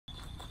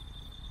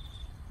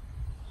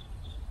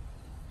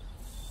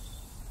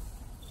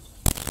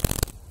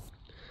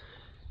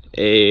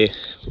Hey,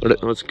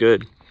 what's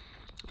good?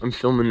 I'm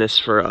filming this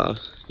for,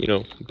 you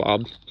know,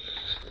 Bob.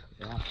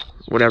 Yeah.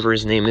 Whatever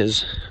his name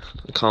is.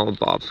 I'll call him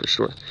Bob for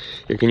sure.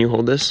 Here, can you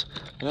hold this?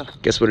 Yeah.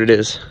 Guess what it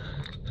is?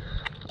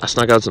 I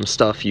snuck out some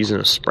stuff using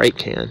a Sprite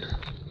can.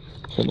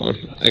 Hold on,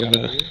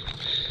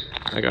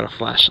 I got a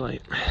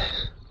flashlight.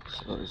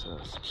 So there's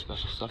some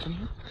special stuff in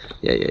here?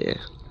 Yeah.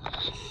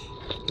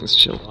 Let's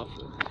chill.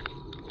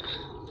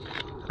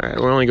 Alright,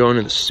 we're only going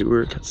to the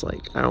sewer because,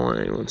 like, I don't want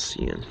anyone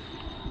seeing.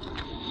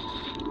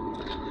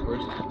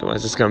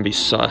 Otherwise, it's gonna be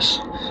sus.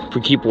 If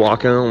we keep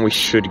walking on, we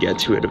should get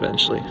to it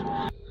eventually.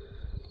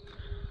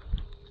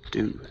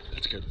 Dude.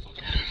 That scared the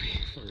fuck out of me.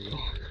 For real.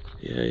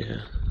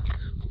 Yeah.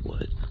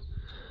 What?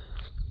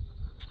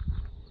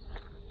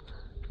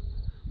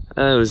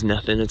 It was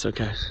nothing, it's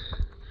okay.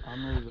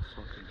 I'm ready to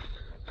fucking...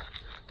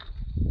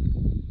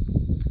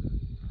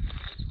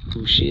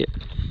 Oh shit.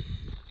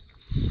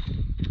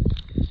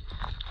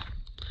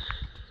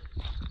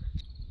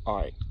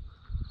 Alright.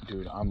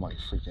 Dude, I'm like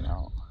freaking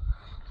out.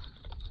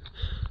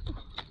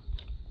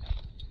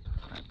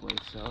 Alright boys,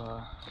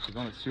 so we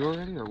going to the sewer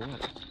already or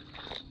what?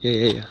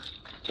 Yeah.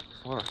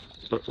 Far.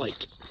 But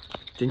like,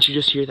 didn't you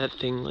just hear that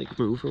thing like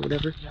move or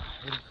whatever? Yeah,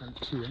 I heard it from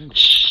 2 angles.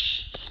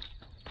 Shh.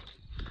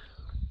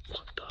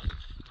 What the fuck?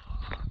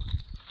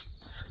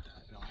 I heard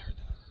that. No, I heard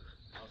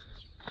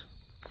that.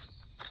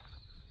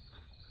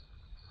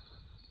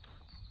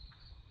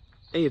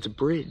 Hey, it's a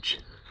bridge.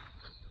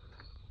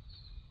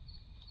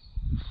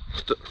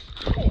 What the?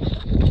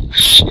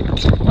 Shit.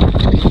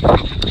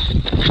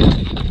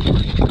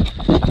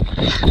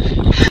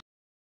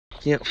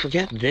 Yeah,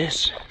 forget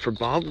this. For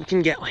Bob, we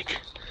can get like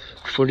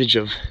footage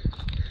of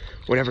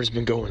whatever's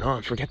been going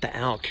on. Forget the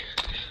elk.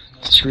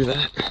 Screw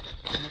that.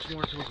 How much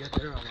more till we get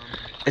there?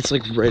 It's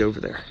like right over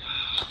there.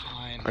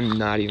 Fine. I'm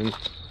not even.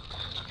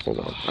 Hold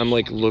on. I'm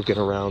like looking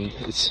around.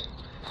 This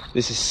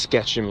is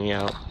sketching me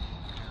out.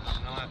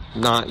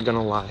 Not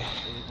gonna lie.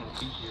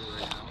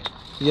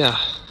 Yeah,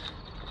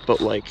 but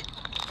like,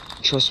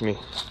 trust me,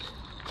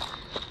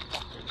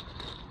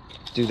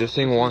 dude. The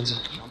thing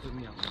wants. Jump at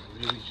me, I'm gonna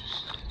really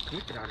just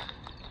get out of here.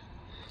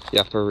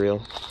 Yeah, for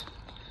real.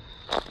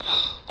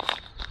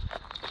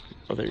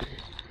 Other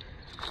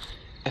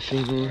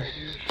effing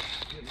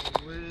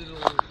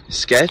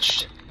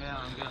sketched. Yeah,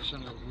 I'm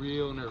getting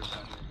real nervous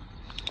out here.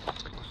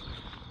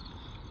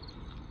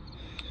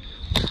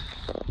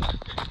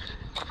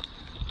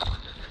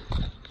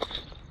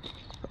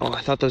 Oh,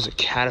 I thought that was a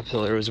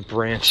caterpillar. It was a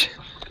branch.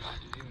 Oh,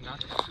 dude,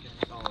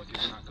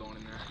 we're not going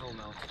in there. Hell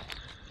no.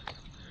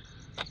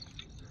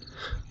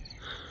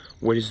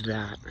 What is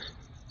that?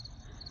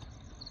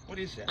 What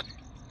is that?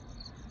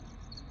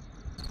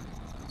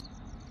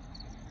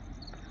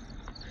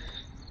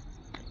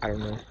 I don't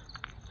know.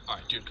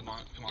 Alright, dude, come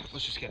on.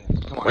 Let's just get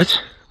in. Come on.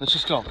 What? Let's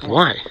just go. Come on.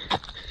 Why?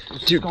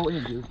 Let's Dude. just go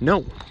in, dude.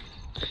 No.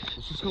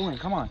 Let's just go in.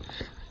 Come on.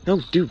 No,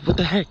 dude. What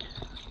the heck?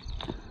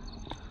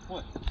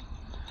 What?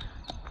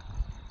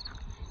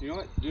 You know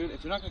what, dude?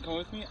 If you're not gonna come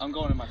with me, I'm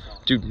going in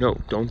myself. Dude, no.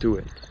 Don't do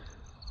it.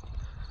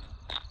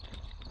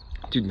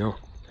 Dude, no.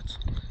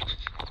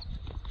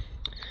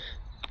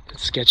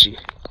 That's sketchy.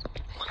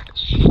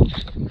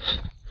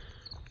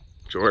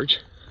 George?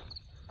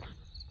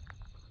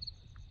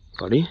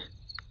 Buddy?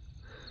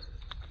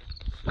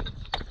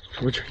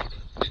 George?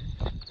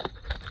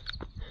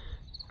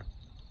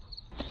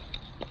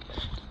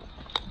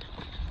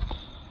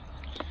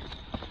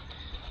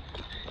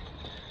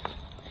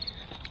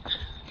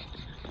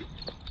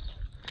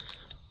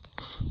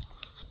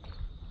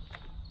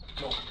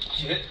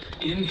 Get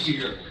in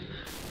here.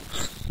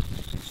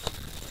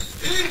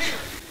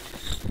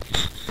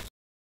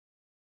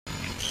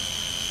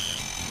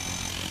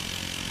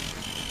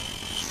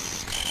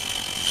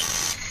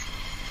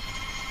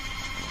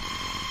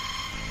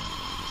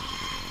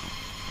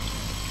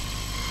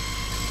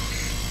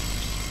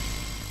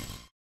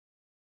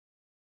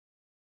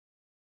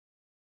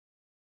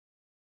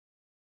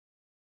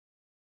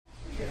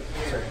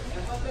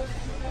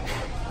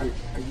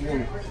 Are you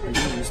in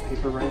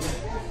newspaper writing?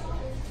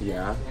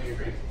 Yeah.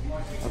 Okay.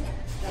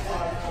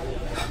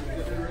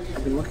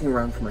 I've been looking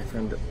around for my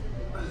friend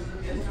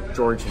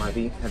George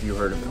Levy. Have you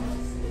heard of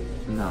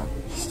him? No.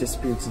 He's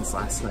disappeared since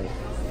last night.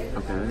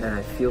 Okay. And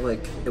I feel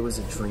like it was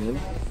a dream.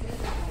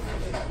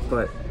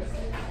 But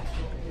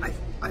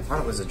I thought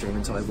it was a dream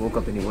until I woke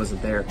up and he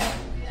wasn't there.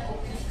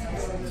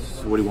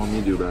 So what do you want me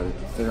to do about it?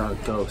 Figure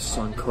out ghosts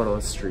on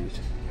Cordova Street.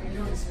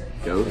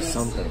 Or Ghosts?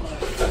 something.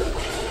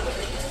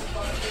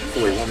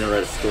 So wait, you want me to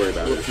write a story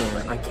about it? No,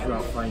 I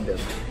cannot find him.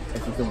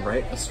 If you can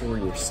write a story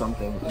or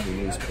something in the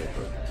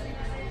newspaper.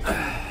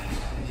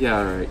 Yeah,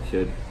 alright,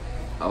 kid.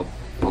 I'll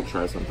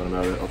try something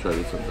about it. I'll try to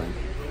do something.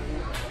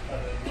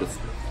 Just,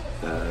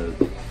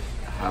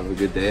 have a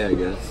good day, I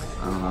guess.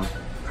 I don't know.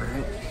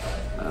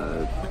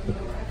 Alright.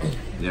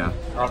 Yeah.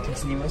 I'll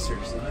continue my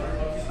search.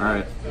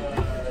 Alright.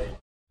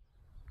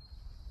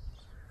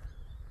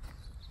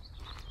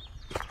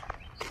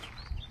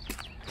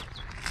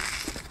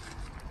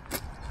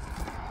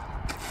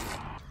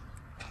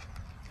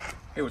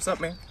 Hey, what's up,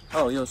 man?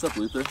 Oh, yo, what's up,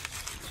 Luther?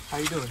 How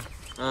you doing?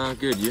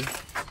 Good, you?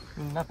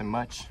 Nothing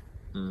much.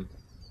 Hmm.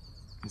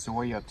 So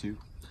what are you up to?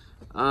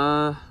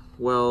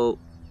 Well,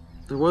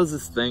 there was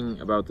this thing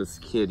about this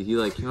kid. He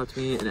like came up to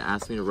me and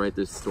asked me to write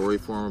this story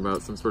for him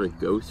about some sort of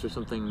ghost or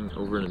something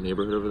over in a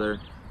neighborhood over there.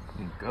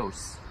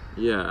 Ghosts?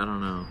 Yeah, I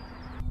don't know.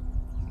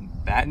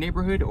 That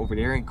neighborhood over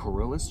there in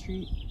Corolla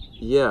Street?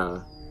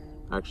 Yeah,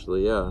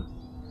 actually, yeah.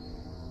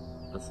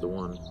 That's the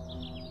one.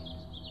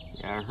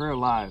 Yeah, I heard a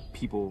lot of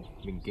people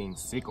been getting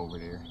sick over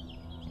there,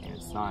 and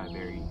it's not a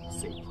very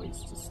safe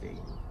place to stay.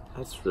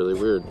 That's really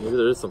weird. Maybe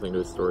there is something to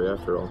his story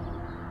after all.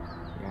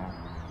 Yeah.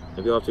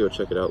 Maybe I'll have to go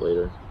check it out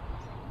later.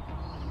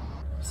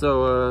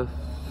 So,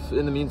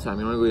 in the meantime,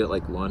 you want to go get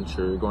like lunch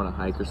or go on a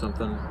hike or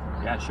something?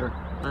 Yeah, sure.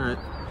 Alright.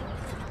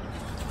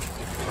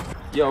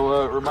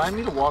 Yo, remind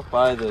me to walk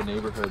by the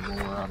neighborhood when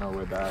we're on our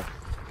way back.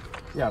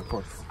 Yeah, of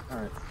course.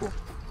 Alright, cool.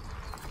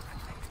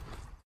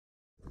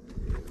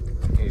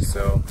 Okay,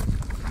 so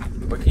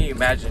what can you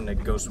imagine a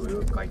ghost would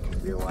look like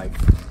in real life?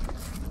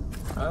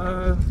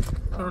 I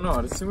don't know.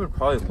 I'd assume it would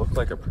probably look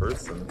like a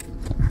person.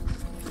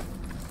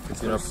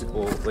 Because, you know,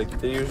 people, like,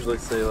 they usually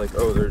say, like,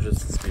 oh, they're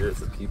just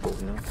spirits of people,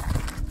 you know?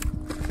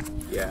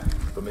 Yeah.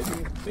 But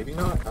maybe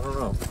not. I don't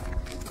know.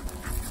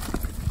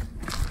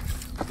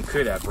 It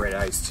could have red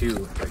eyes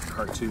too, like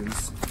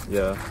cartoons.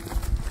 Yeah,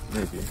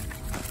 maybe.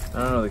 I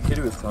don't know. The kid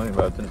who was telling me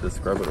about it didn't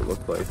describe what it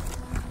looked like.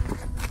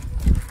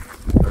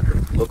 Or it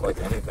could look like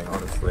anything,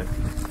 honestly.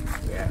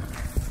 Yeah.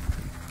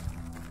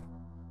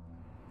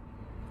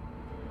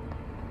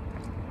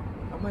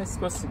 How am I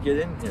supposed to get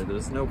in here?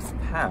 There's no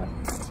path.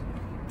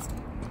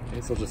 I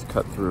guess I'll just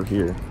cut through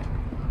here.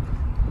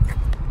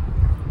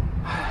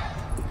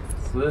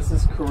 So this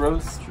is Corolla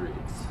Street.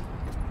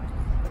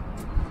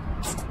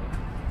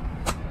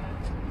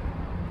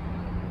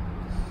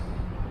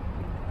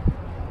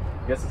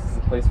 I guess this is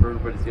the place where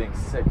everybody's getting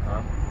sick,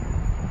 huh?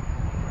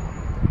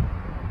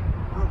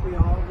 Aren't we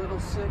all a little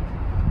sick?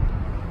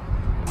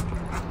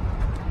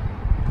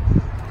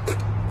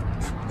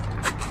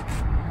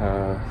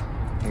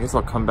 I guess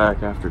I'll come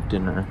back after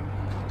dinner.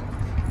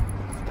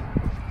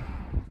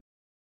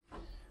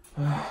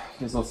 I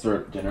guess I'll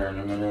start dinner in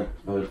a minute,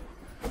 but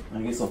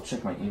I guess I'll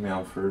check my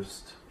email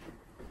first.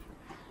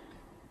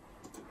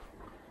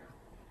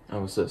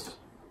 Oh, what's this?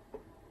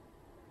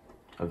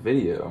 A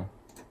video?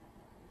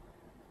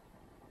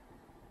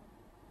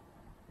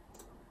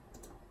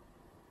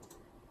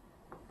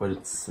 But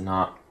it's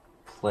not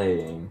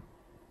playing.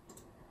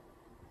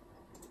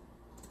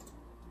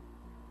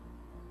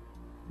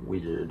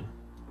 Weird.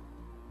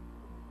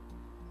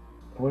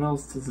 What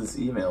else does this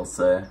email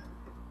say?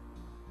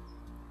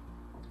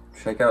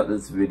 Check out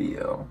this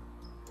video.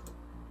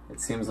 It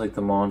seems like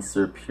the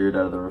monster appeared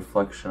out of the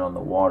reflection on the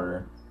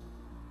water,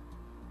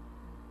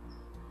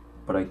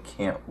 but I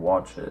can't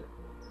watch it.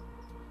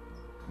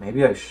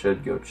 Maybe I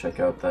should go check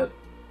out that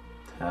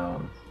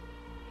town.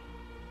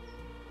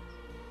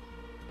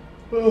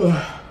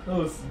 That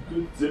was some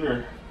good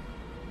dinner.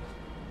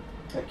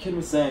 That kid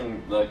was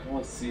saying, like, I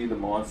want to see the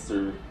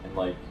monster in,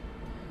 like,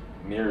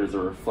 mirrors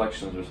or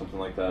reflections or something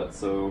like that,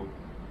 so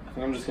I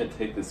think I'm just going to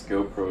take this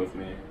GoPro with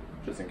me,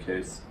 just in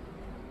case.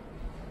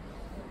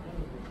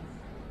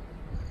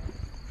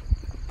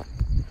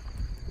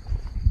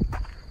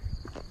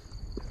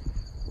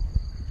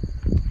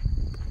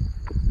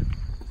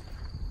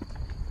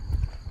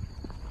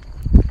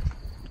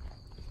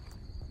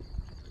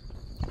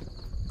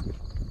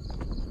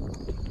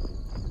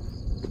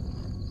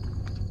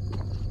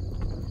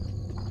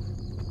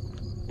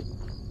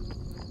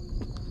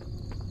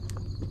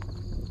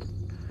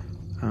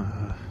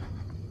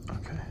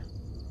 Okay.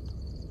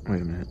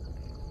 Wait a minute.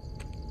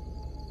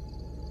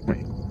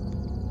 Wait.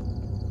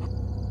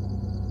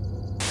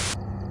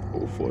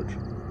 Oh, fudge.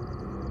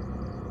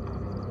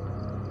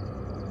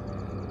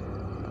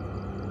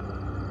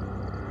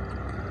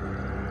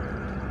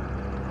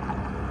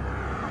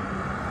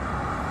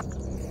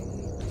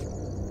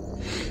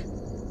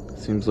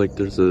 Seems like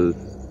there's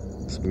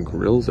some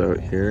grills out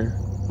here.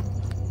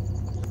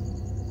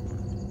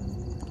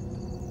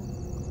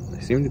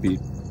 They seem to be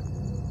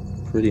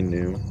pretty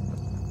new.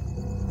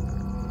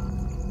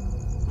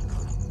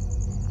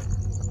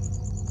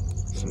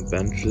 Some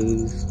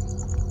benches.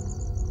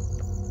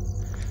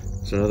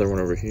 There's another one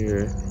over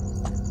here.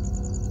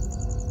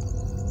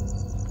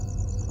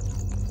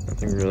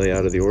 Nothing really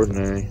out of the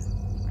ordinary.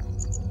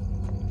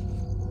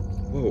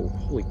 Whoa,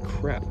 holy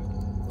crap.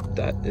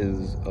 That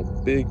is a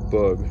big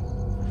bug.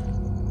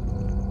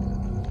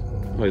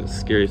 Probably the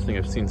scariest thing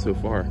I've seen so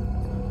far.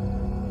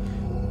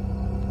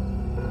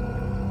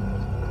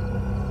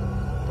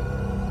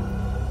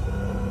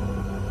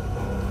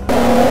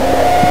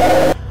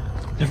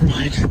 Never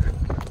mind.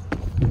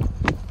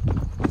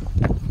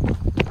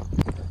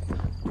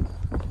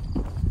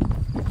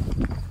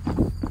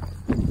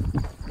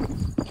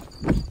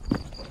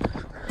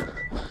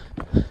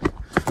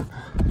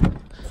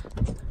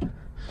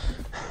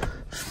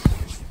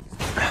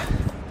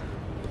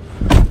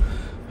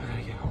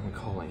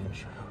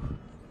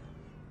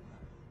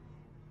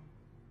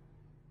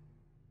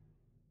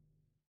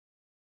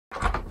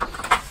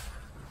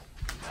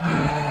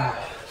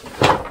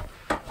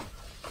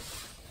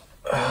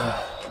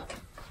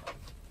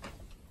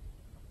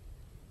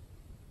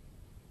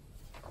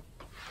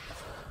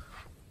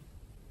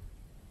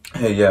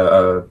 Hey,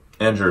 yeah,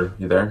 Andrew,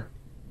 you there?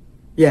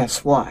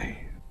 Yes,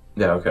 why?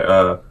 Yeah,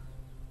 okay,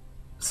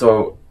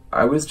 so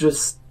I was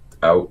just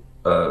out,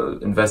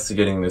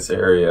 investigating this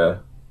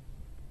area.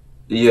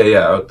 Yeah,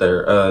 out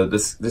there.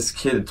 This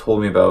kid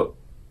told me about,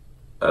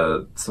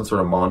 some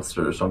sort of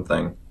monster or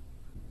something.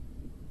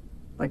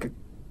 Like a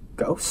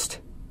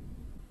ghost?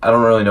 I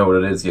don't really know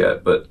what it is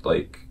yet, but,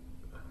 like,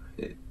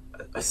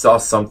 I saw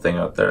something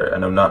out there,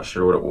 and I'm not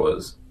sure what it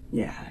was.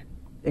 Yeah,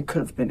 it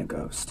could have been a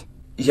ghost.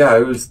 Yeah,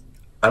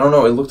 I don't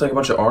know, it looked like a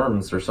bunch of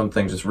arms or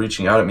something just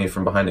reaching out at me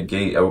from behind a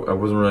gate. I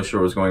wasn't really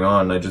sure what was going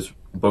on, and I just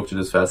booked it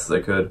as fast as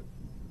I could.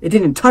 It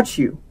didn't touch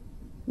you,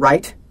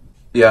 right?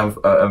 Yeah,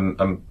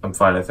 I'm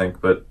fine, I think,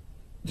 but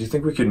do you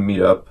think we could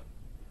meet up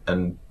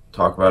and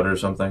talk about it or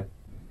something?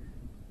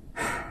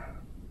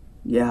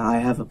 Yeah, I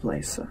have a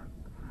place.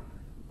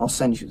 I'll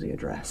send you the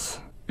address.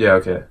 Yeah,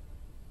 okay.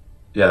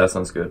 Yeah, that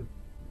sounds good.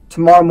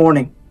 Tomorrow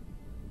morning.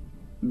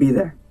 Be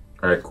there.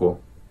 Alright,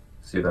 cool.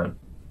 See you then.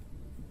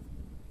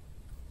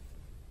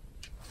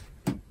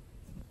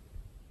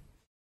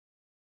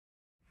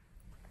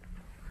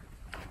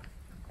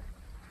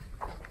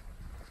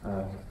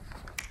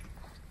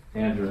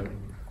 Andrew.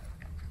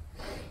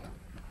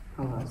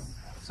 Hello.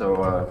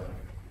 So,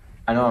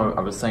 I know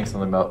I was saying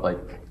something about, like,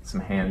 some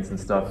hands and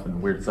stuff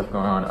and weird stuff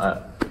going on.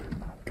 I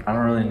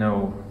don't really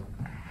know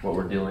what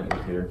we're dealing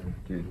with here.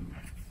 Do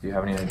you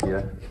have any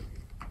idea?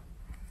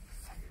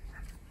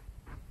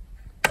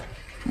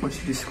 What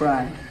you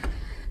described.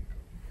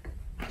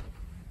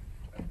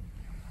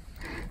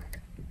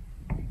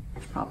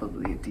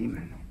 Probably a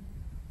demon.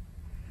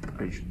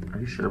 Are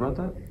you sure about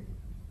that?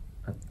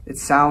 It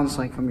sounds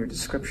like, from your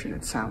description,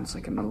 it sounds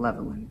like a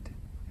malevolent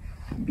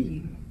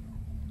being.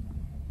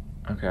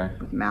 Okay.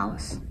 With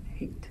malice,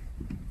 hate.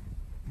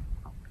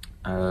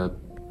 How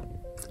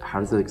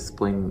does that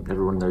explain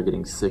everyone there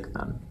getting sick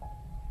then?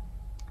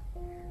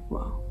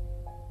 Well,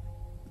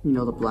 you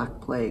know the Black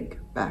Plague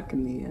back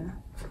in the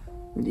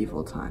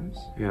medieval times?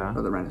 Yeah.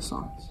 Or the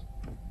Renaissance?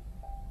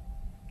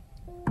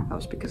 That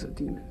was because of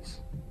demons.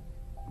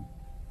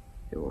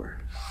 They were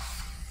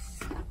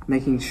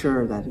making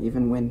sure that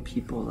even when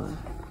people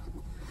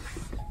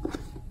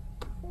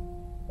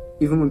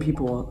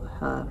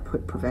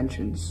put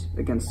preventions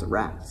against the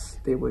rats,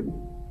 they would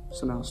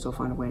somehow still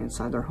find a way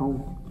inside their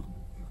home.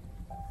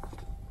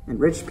 And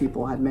rich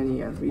people had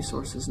many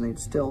resources, and they'd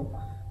still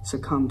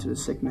succumb to the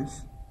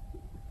sickness.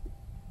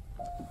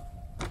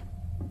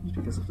 It's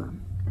because of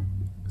them.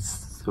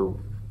 So,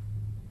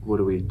 what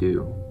do we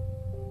do?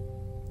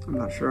 I'm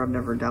not sure. I've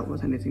never dealt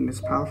with anything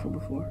this powerful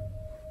before.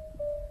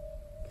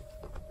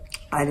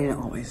 I wasn't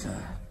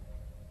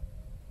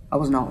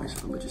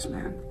always a religious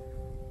man.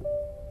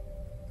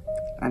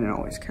 I didn't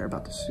always care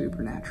about the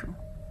supernatural.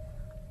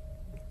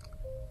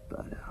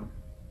 But,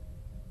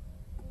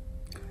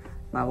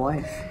 my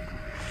wife,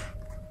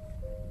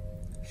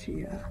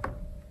 she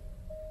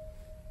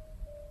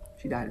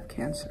died of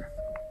cancer.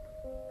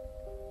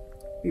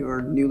 We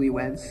were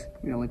newlyweds.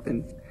 We'd only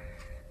been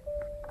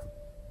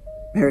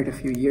married a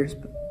few years,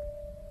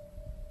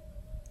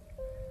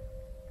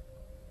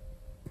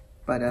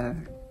 but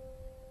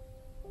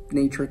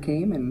nature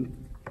came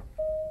and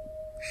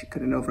she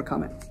couldn't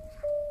overcome it.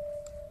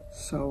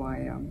 So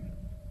I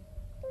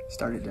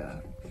started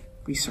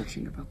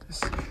researching about this.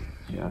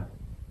 Yeah.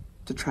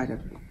 To try to,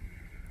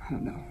 I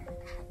don't know,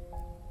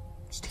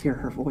 just hear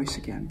her voice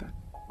again, but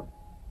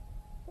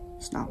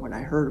it's not what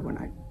I heard when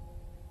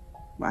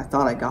I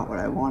thought I got what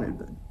I wanted,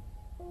 but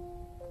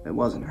it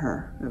wasn't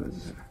her. It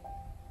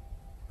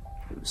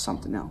was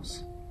something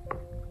else.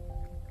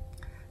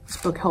 This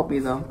book helped me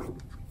though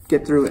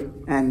get through it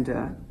and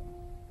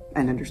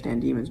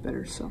understand demons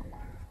better. So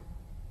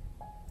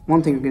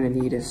one thing you're gonna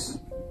need is,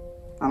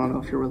 I don't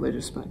know if you're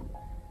religious, but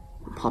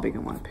you're probably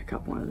gonna want to pick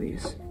up one of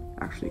these.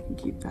 Actually, you can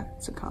keep that.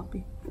 It's a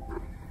copy.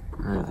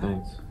 Alright,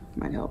 thanks.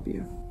 Might help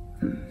you.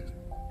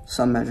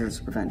 Some measures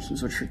of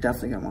preventions, which you're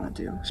definitely gonna want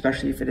to do,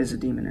 especially if it is a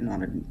demon and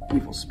not an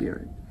evil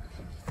spirit.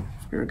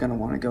 You're gonna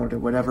want to go to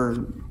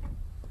whatever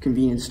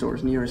convenience store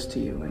is nearest to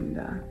you and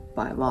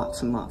buy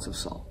lots and lots of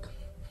salt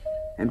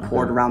and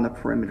pour it around the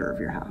perimeter of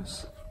your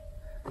house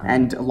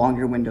and along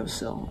your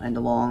windowsill and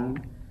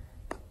along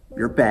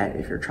your bed.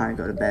 If you're trying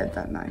to go to bed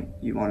that night,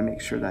 you want to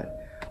make sure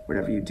that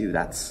whatever you do,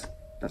 that's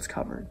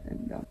covered.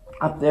 And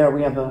up there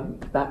we have a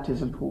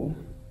baptism pool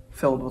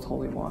filled with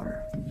holy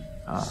water.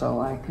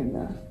 So I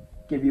can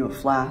give you a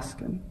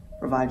flask and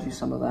provide you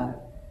some of that.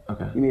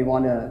 Okay. You may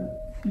want to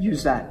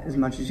use that as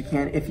much as you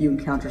can if you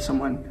encounter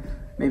someone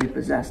maybe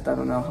possessed. I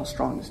don't know how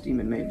strong this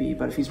demon may be,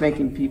 but if he's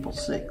making people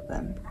sick,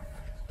 then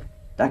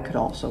that could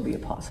also be a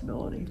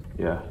possibility.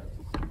 Yeah.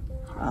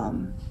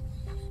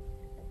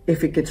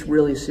 If it gets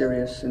really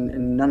serious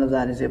and none of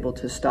that is able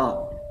to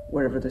stop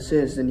whatever this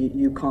is, then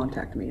you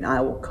contact me and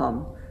I will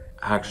come.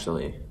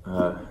 Actually,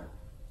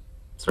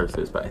 sorry to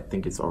say this, but I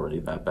think it's already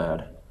that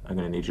bad. I'm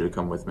gonna need you to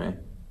come with me.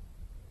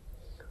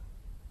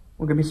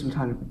 Well, give me some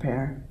time to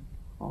prepare.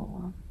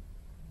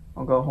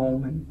 I'll go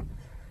home and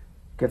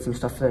get some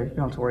stuff there. You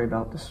don't have to worry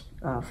about this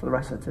for the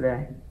rest of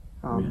today.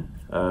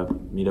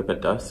 Meet up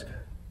at dusk?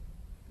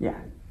 Yeah,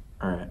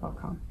 Alright. I'll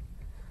come.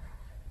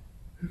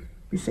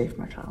 Be safe,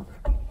 my child.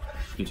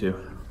 You too.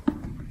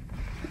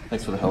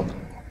 Thanks for the help.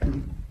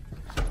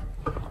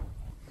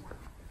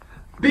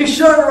 Be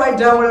sure to write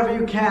down whatever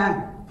you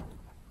can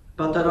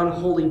about that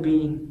unholy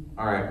being.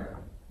 Alright.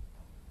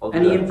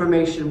 Any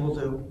information will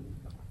do.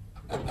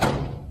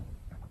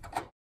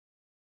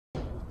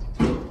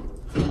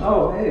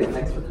 Oh, hey,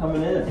 thanks for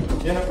coming in.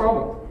 Yeah, no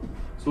problem.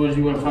 So what did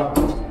you want to talk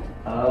about?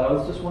 I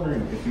was just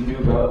wondering if you knew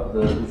about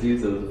the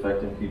disease that was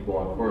affecting people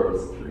on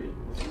Quarles Street.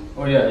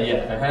 Oh yeah.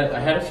 I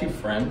had a few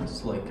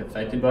friends like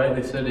affected by it.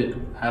 They said it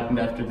happened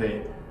after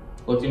they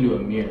looked into a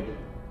mirror.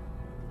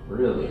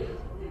 Really?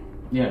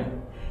 Yeah.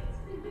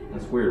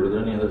 That's weird. Were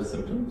there any other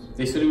symptoms?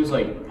 They said it was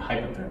like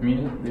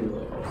hypothermia. They were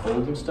like all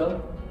cold and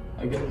stuff,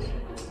 I guess.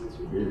 It's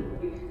weird.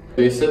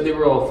 They said they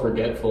were all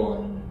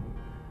forgetful and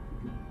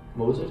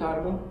what was I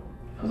talking about?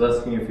 I was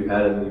asking if you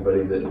had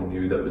anybody that you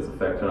knew that was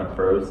affected on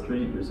Quarles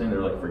Street. You're saying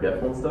they're like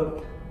forgetful and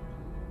stuff?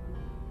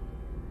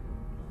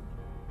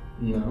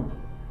 No.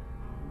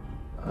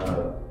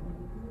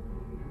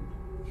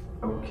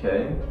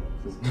 Okay.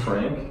 Is this a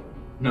prank?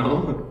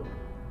 No.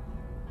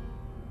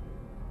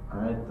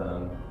 Alright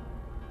then.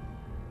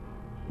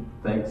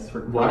 Thanks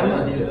for Why coming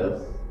not? in, I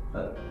guess.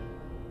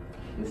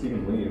 I guess you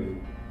can leave.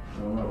 I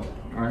don't know.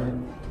 Alright.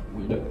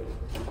 We do.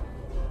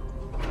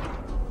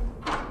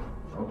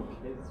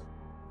 Okay.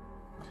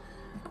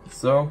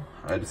 So,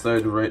 I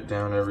decided to write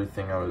down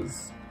everything I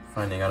was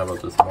finding out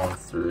about this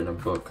monster in a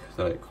book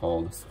that I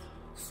called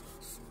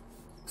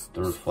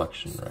The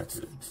Reflection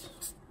Records.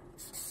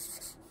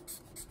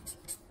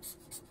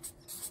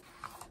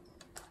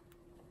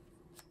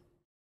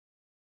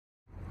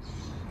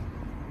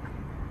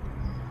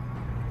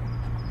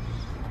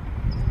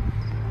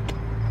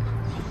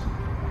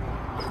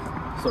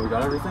 So we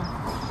got everything?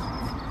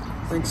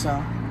 I think so.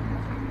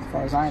 As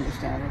far as I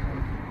understand it.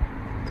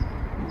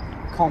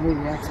 Call me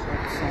the expert,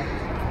 so.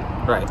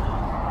 Right.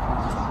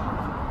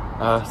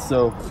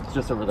 So it's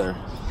just over there.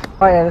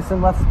 Alright,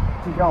 Edison, let's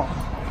keep going.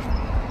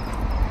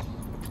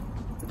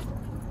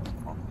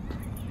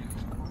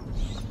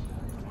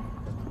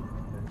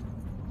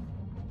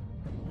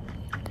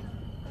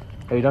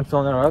 Are you done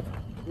filling that up?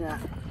 Yeah.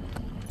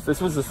 So this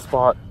was the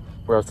spot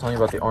where I was telling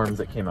you about the arms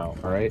that came out,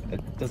 alright?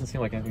 It doesn't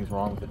seem like anything's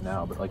wrong with it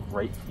now, but like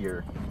right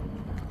here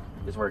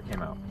is where it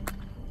came out.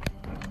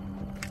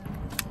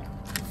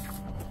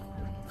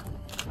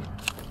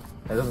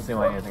 It doesn't seem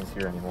like anything's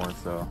here anymore,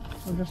 so...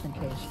 Well, just in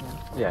case,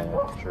 Yeah,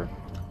 sure.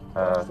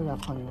 Still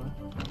got plenty more.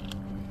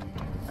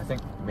 I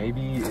think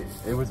maybe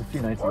it was a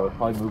few nights ago. It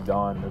probably moved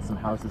on. There's some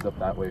houses up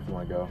that way if you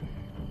want to go.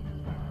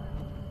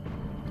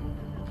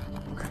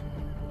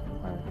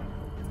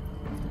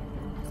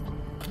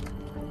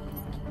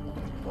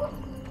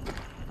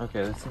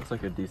 Okay, this seems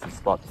like a decent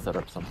spot to set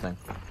up something.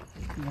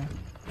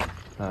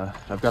 Yeah.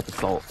 I've got the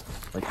salt,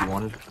 like you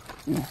wanted.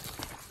 Yeah.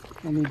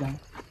 I'll need that.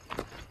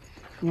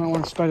 You might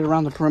want to spread it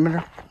around the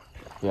perimeter.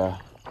 Yeah.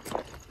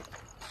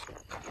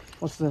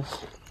 What's this?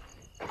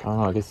 I don't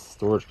know, I guess it's a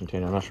storage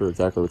container. I'm not sure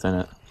exactly what's in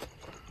it.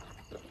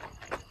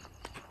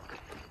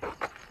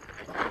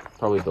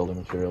 Probably building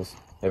materials.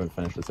 They haven't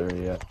finished this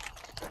area yet.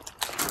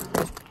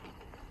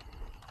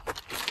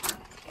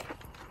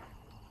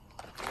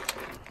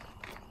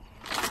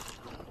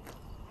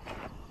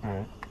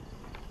 Alright.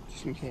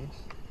 Just in case.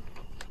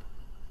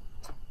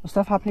 Was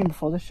stuff happening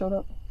before this showed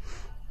up?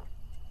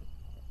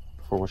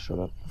 Before what showed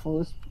up? Before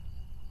this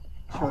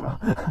showed up.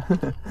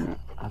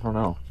 I don't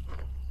know.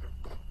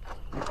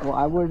 Well,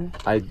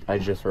 I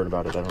just heard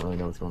about it. I don't really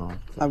know what's going on.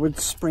 I would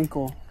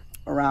sprinkle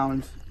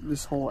around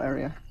this whole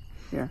area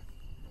here.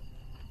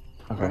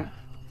 Okay. Right.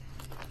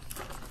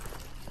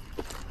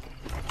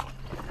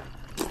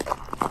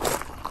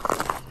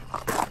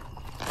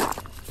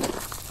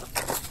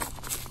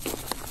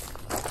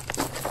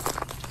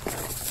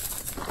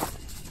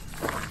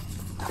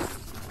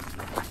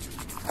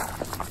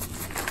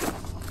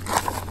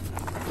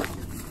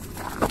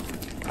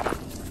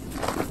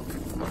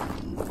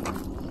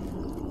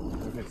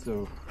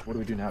 So what do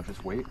we do now?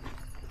 Just wait?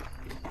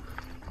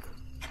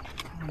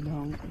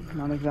 No,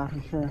 not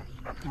exactly sure.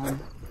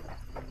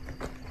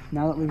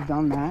 Now that we've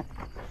done that,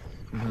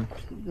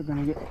 they're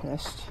gonna get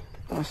pissed,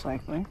 most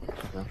likely.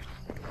 Okay.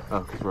 Oh,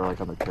 because we're like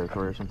on their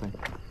territory or something?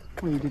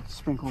 Well, you did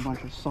sprinkle a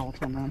bunch of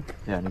salt on them.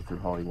 Yeah, I need through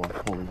holy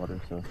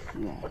water, so...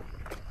 Yeah.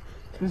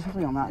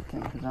 Specifically on that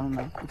thing, because I don't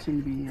know, it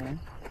seemed to be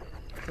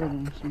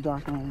building some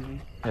dark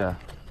energy. Yeah.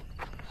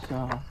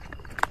 So,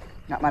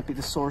 that might be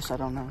the source, I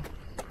don't know.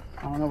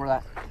 I don't know where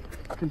that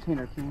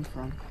container came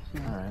from. So.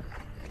 Alright.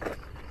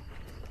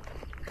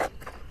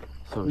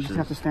 So We just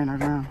have to stand our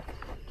ground.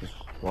 Just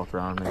walk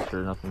around and make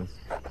sure nothing's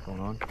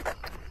going on?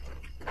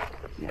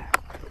 Yeah.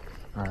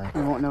 Alright.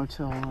 We won't know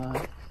till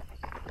a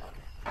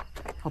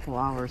couple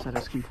hours that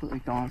it's completely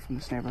gone from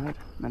this neighborhood,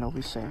 and then it'll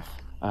be safe.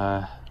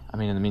 I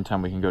mean, in the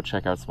meantime, we can go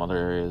check out some other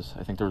areas.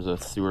 I think there was a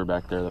sewer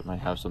back there that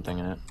might have something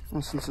in it.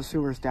 Well, since the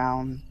sewer's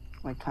down,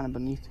 like kind of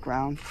beneath the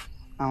ground,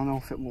 I don't know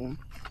if it will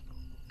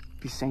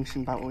be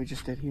sanctioned by what we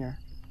just did here.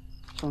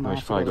 So We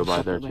should probably go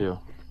by there too.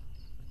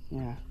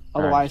 Yeah.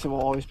 Otherwise, it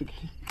will always be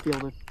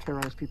able to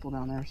terrorize people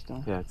down there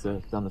still. Yeah, it's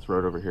down this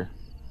road over here.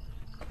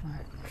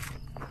 Alright.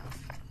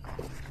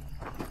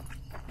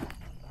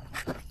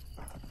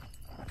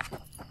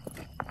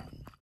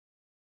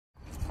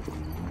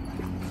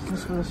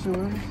 This where the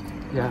sewer is?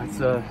 Yeah, it's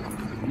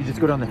you just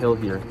go down the hill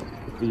here.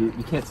 You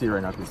can't see it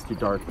right now because it's too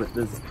dark, but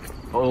there's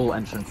a little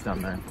entrance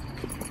down there.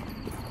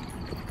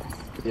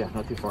 Yeah,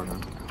 not too far now.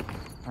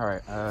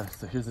 Alright,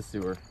 so here's the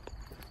sewer.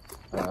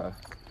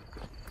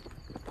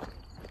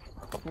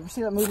 You ever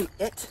see that movie,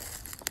 It?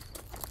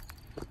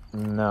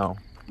 No.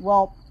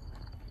 Well,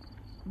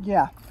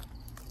 yeah.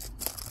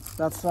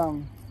 That's,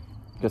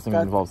 Guessing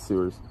it involves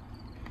sewers.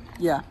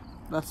 yeah,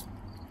 looks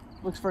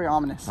very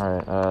ominous.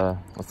 Alright,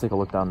 let's take a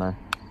look down there.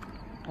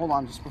 Hold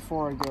on, just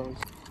before it goes.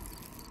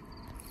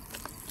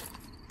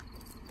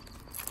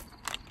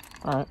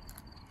 Alright.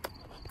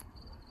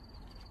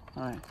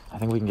 Alright. I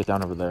think we can get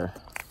down over there.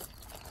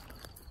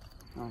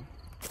 Oh.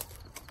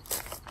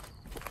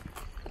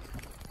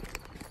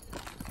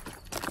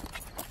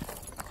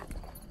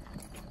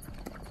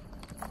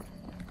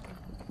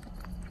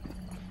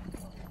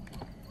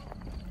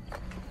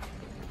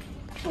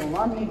 So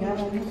remind me again,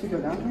 I used to go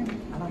down here?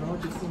 I don't know,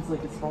 it just seems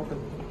like it's haunted. I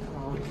don't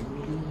know, it's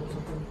moving or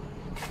something.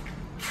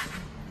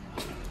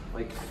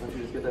 Like, don't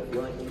you just get that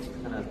feeling?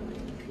 Kind of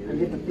I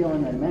get the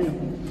feeling that many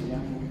things, yeah.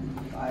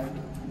 I'd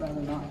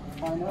rather not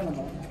find out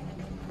about it.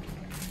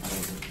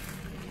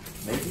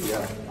 Maybe,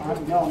 yeah. I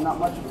don't know, I'm not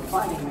much of a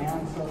finding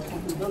man, so if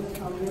something does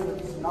come here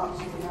that's not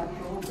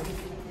supernatural,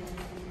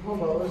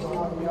 homos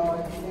on the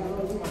yard,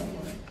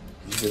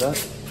 Did you hear that?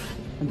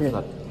 I did.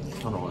 That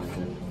tunnel in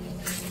here.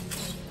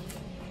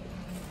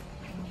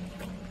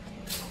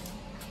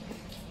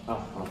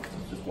 Oh,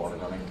 it's just water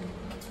running.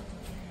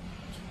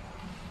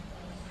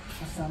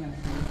 What's down there?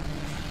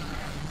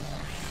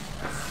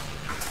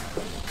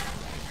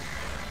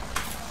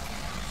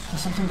 Is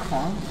something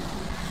clogged?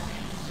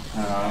 I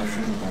don't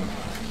see anything.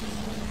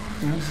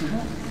 You don't see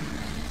that?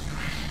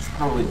 It's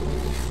probably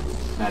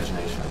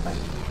imagination, I think.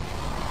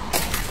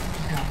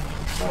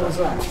 What was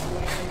that?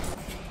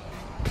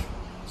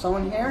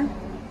 Someone here?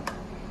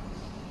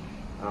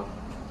 Oh.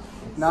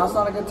 Now's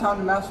not a good time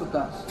to mess with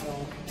us.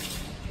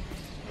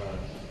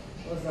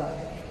 What's that?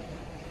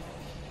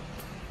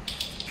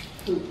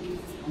 Poop.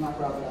 I'm not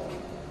grabbing that.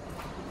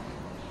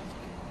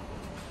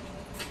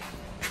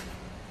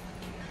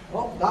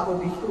 Well, that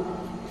would be poop.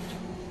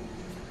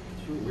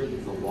 It's really weird,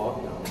 there's a log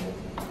down there.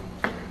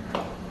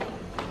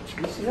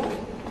 You see that?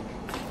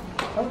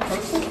 Oh,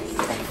 close it.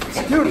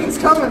 Dude, it's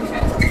coming!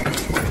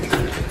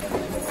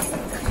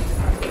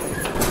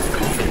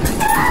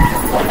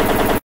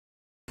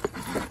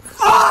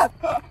 Ah!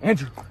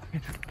 Andrew!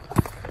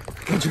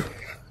 Buddy.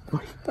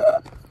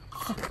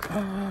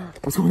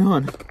 What's going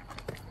on?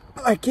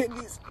 My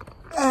kidneys,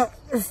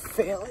 they're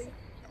failing.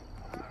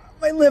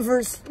 My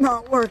liver's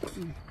not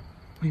working.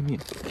 What do you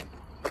mean?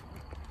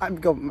 My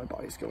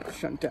body's going to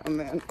shut down,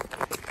 man.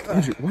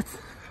 Andrew, what?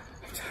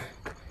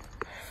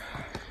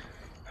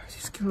 I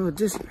just get a little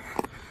dizzy,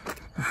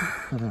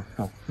 man.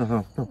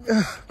 No.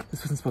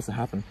 This wasn't supposed to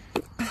happen.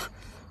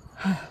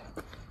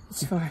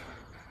 It's fine.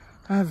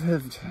 I've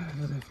lived.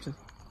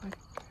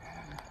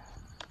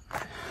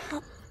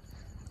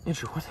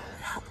 Andrew, what?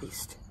 At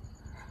least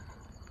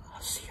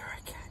I'll see her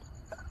again.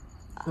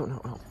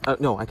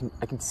 No, I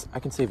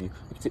can save you.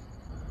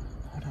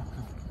 No.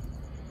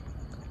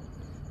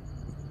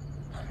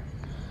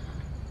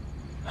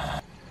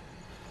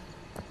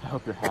 I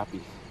hope you're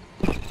happy.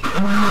 There's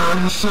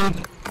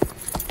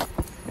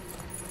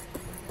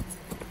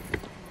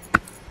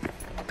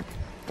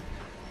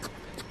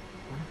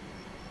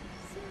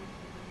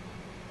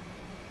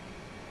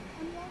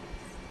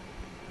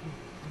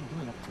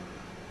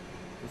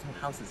no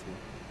houses here.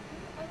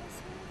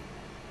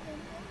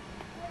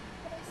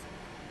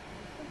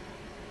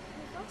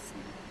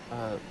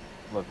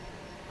 Look,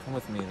 come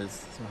with me.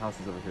 There's some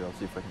houses over here. I'll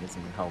see if I can get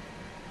some help.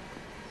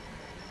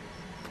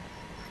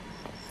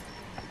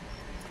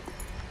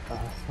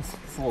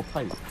 It's a little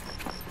tight.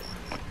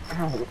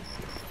 Ow.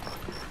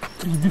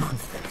 What are you doing?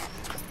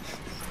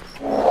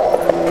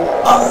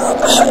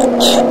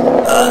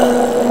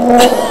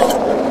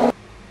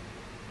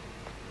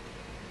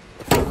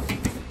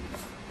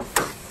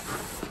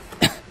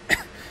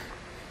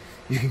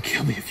 You can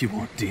kill me if you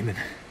want, demon.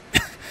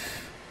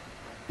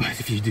 But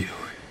if you do,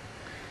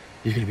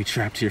 you're gonna be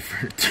trapped here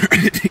for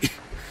eternity.